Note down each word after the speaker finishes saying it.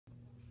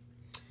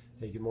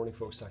Hey, good morning,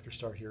 folks. Dr.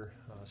 Starr here,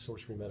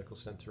 Source Free Medical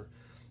Center.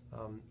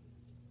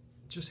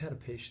 Just had a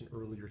patient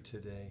earlier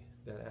today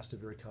that asked a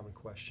very common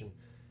question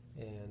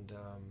and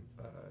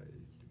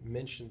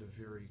mentioned a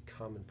very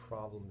common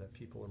problem that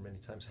people are many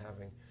times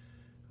having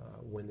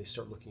when they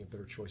start looking at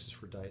better choices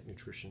for diet and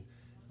nutrition,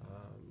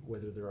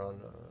 whether they're on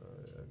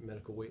a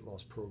medical weight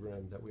loss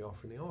program that we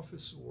offer in the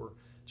office or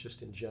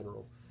just in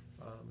general.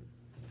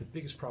 The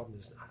biggest problem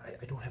is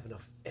I don't have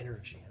enough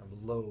energy.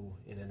 I'm low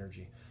in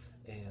energy,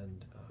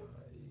 and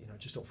I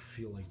just don't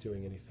feel like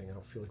doing anything. I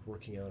don't feel like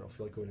working out. I don't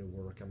feel like going to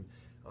work. I'm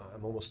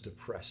almost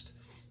depressed.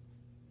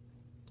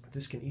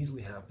 This can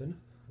easily happen,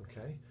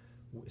 okay?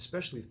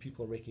 Especially if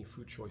people are making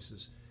food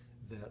choices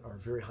that are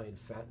very high in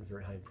fat and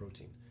very high in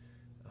protein.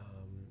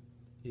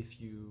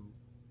 If you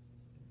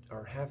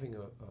are having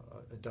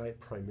a diet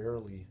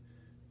primarily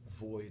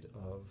void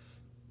of,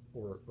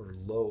 or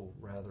low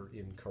rather,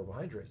 in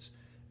carbohydrates,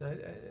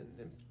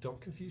 and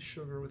don't confuse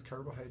sugar with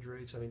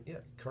carbohydrates. I mean, yeah,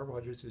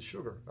 carbohydrates is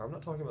sugar. I'm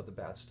not talking about the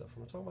bad stuff.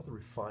 I'm talking about the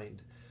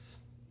refined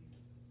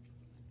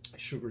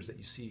sugars that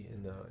you see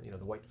in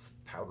the white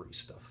powdery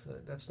stuff.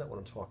 That's not what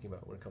I'm talking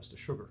about when it comes to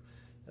sugar.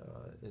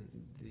 And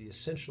the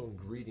essential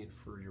ingredient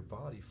for your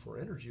body for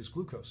energy is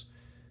glucose.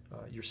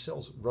 Your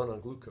cells run on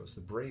glucose.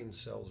 The brain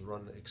cells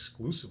run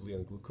exclusively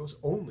on glucose,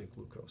 only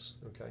glucose.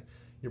 Okay,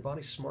 your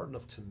body's smart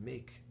enough to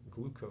make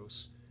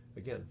glucose,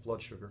 again,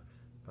 blood sugar,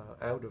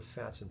 out of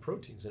fats and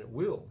proteins, and it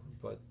will,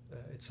 but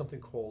it's something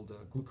called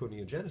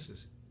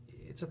gluconeogenesis.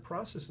 It's a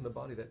process in the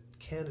body that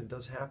can and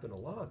does happen a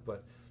lot,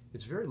 but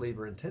it's very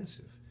labor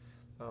intensive.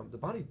 The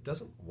body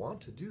doesn't want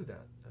to do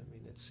that. I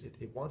mean,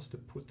 it wants to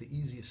put the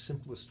easiest,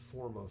 simplest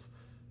form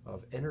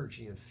of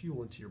energy and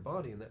fuel into your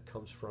body, and that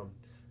comes from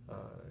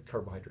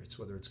carbohydrates,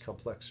 whether it's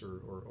complex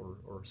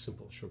or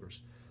simple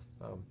sugars.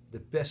 The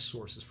best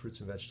source is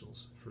fruits and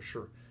vegetables, for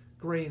sure.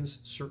 Grains,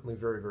 certainly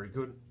very, very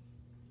good.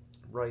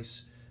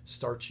 Rice,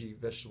 starchy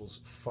vegetables,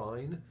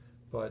 fine,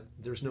 but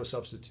there's no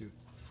substitute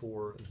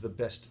for the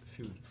best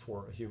food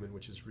for a human,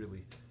 which is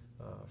really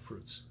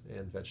fruits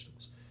and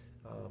vegetables.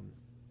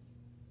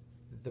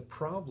 The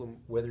problem,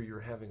 whether you're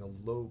having a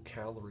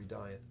low-calorie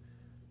diet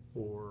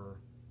or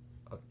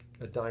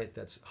a diet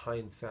that's high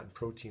in fat and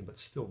protein but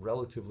still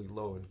relatively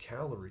low in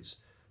calories,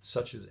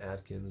 such as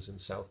Atkins and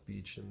South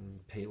Beach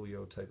and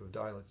paleo type of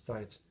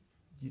diets,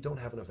 you don't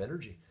have enough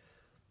energy.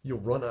 You'll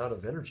run out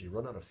of energy,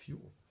 run out of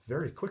fuel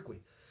very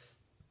quickly.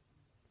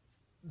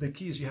 The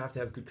key is you have to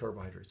have good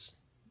carbohydrates.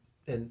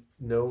 And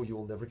no, you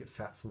will never get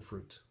fat from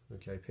fruit.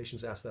 Okay,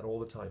 patients ask that all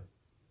the time.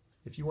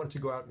 If you wanted to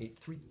go out and eat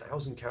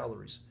 3,000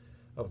 calories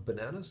of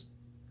bananas,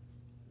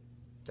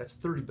 that's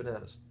 30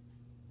 bananas,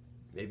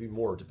 maybe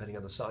more depending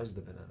on the size of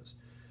the bananas.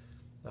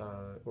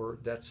 Or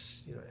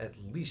that's at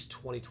least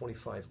 20,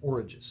 25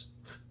 oranges.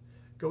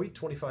 Go eat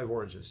 25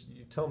 oranges.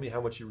 You tell me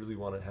how much you really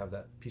want to have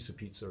that piece of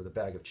pizza or the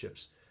bag of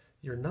chips.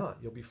 You're not.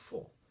 You'll be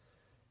full.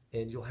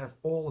 And you'll have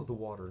all of the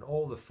water and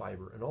all the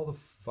fiber and all the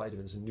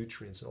vitamins and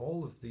nutrients and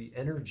all of the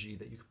energy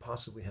that you could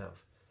possibly have.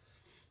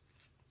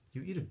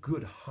 You eat a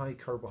good high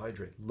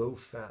carbohydrate, low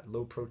fat,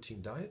 low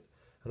protein diet.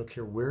 I don't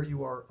care where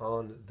you are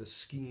on the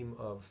scheme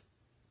of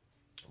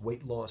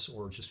weight loss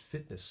or just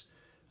fitness.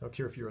 I don't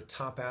care if you're a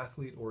top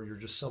athlete or you're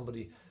just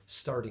somebody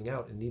starting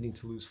out and needing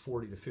to lose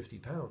 40 to 50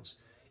 pounds.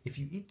 If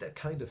you eat that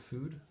kind of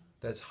food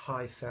that's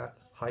high fat,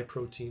 high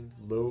protein,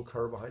 low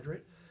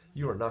carbohydrate,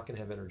 you are not going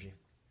to have energy.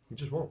 You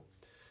just won't.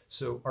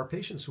 So our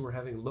patients who are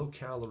having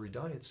low-calorie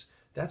diets,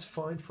 that's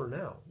fine for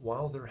now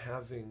while they're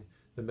having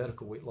the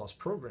medical weight loss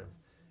program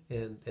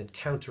and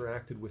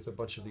counteracted with a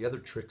bunch of the other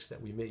tricks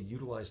that we may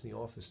utilize in the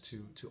office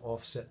to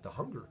offset the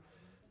hunger.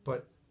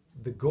 But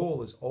the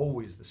goal is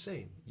always the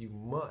same. You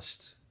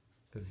must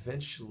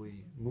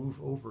eventually move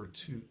over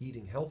to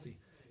eating healthy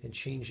and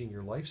changing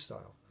your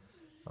lifestyle.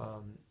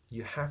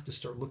 You have to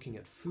start looking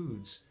at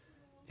foods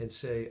and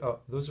say, oh,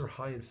 those are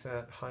high in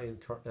fat, high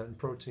in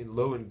protein,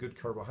 low in good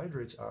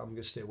carbohydrates. I'm going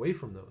to stay away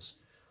from those.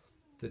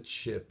 The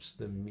chips,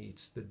 the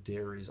meats, the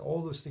dairies,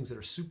 all those things that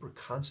are super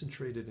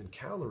concentrated in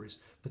calories,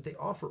 but they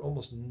offer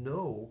almost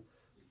no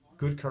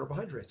good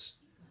carbohydrates.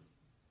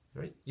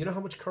 Right? You know how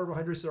much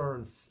carbohydrates there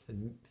are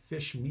in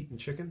fish, meat, and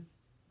chicken?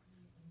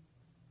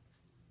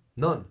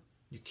 None.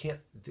 You can't.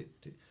 It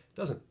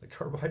doesn't. The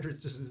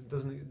carbohydrates just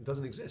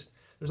doesn't exist.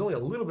 There's only a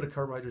little bit of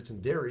carbohydrates in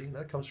dairy, and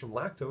that comes from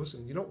lactose,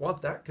 and you don't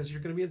want that because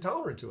you're going to be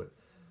intolerant to it.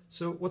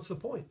 So what's the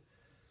point?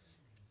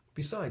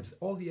 Besides,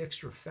 all the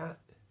extra fat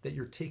that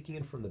you're taking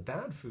in from the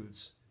bad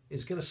foods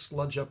is going to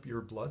sludge up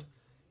your blood.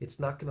 It's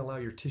not going to allow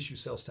your tissue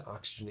cells to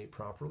oxygenate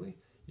properly.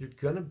 You're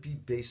going to be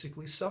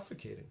basically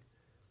suffocating.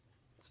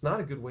 It's not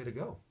a good way to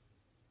go.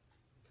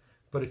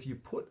 But if you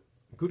put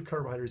good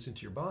carbohydrates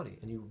into your body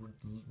and you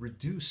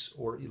reduce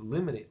or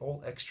eliminate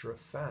all extra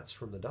fats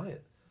from the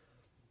diet,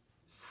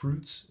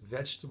 fruits,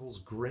 vegetables,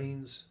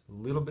 grains, a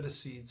little bit of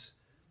seeds,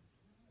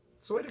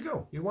 it's the way to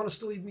go. You want to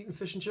still eat meat and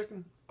fish and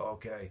chicken?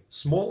 Okay,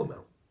 small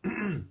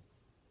amount.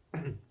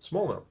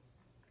 Small amount.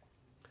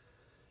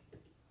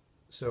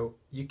 So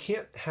you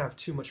can't have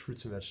too much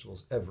fruits and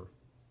vegetables ever.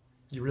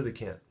 You really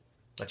can't.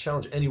 I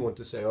challenge anyone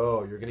to say,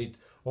 oh, you're going to eat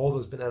all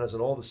those bananas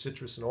and all the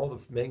citrus and all the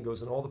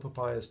mangoes and all the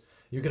papayas,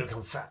 you're going to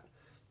become fat.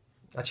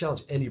 I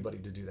challenge anybody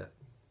to do that.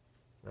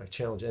 I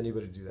challenge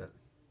anybody to do that.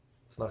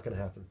 It's not going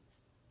to happen.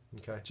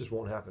 Okay? It just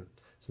won't happen.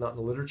 It's not in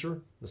the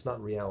literature. It's not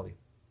in reality.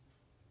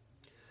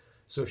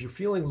 So if you're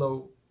feeling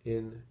low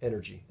in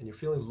energy and you're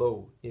feeling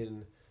low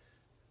in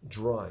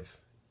drive,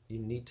 you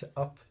need to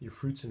up your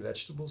fruits and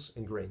vegetables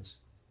and grains.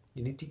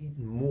 You need to eat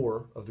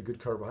more of the good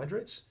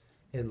carbohydrates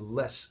and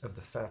less of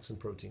the fats and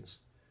proteins.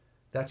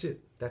 That's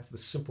it. That's the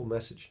simple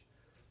message.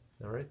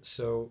 All right.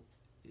 So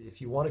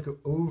if you want to go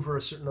over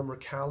a certain number of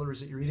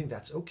calories that you're eating,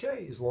 that's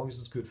okay, as long as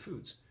it's good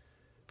foods.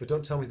 But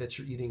don't tell me that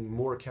you're eating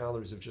more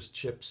calories of just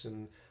chips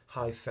and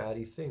high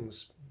fatty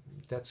things.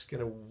 That's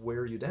going to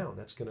wear you down.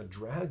 That's going to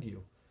drag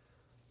you.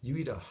 You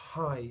eat a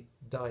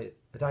diet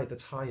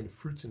that's high in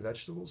fruits and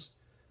vegetables,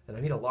 and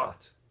I mean a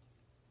lot.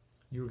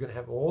 You're going to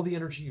have all the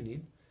energy you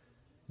need.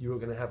 You are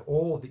going to have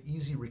all the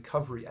easy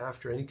recovery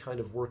after any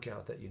kind of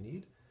workout that you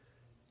need.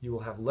 You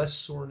will have less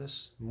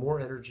soreness, more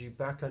energy,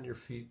 back on your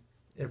feet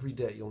every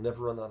day. You'll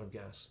never run out of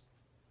gas.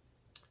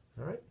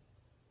 All right?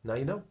 Now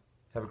you know.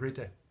 Have a great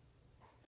day.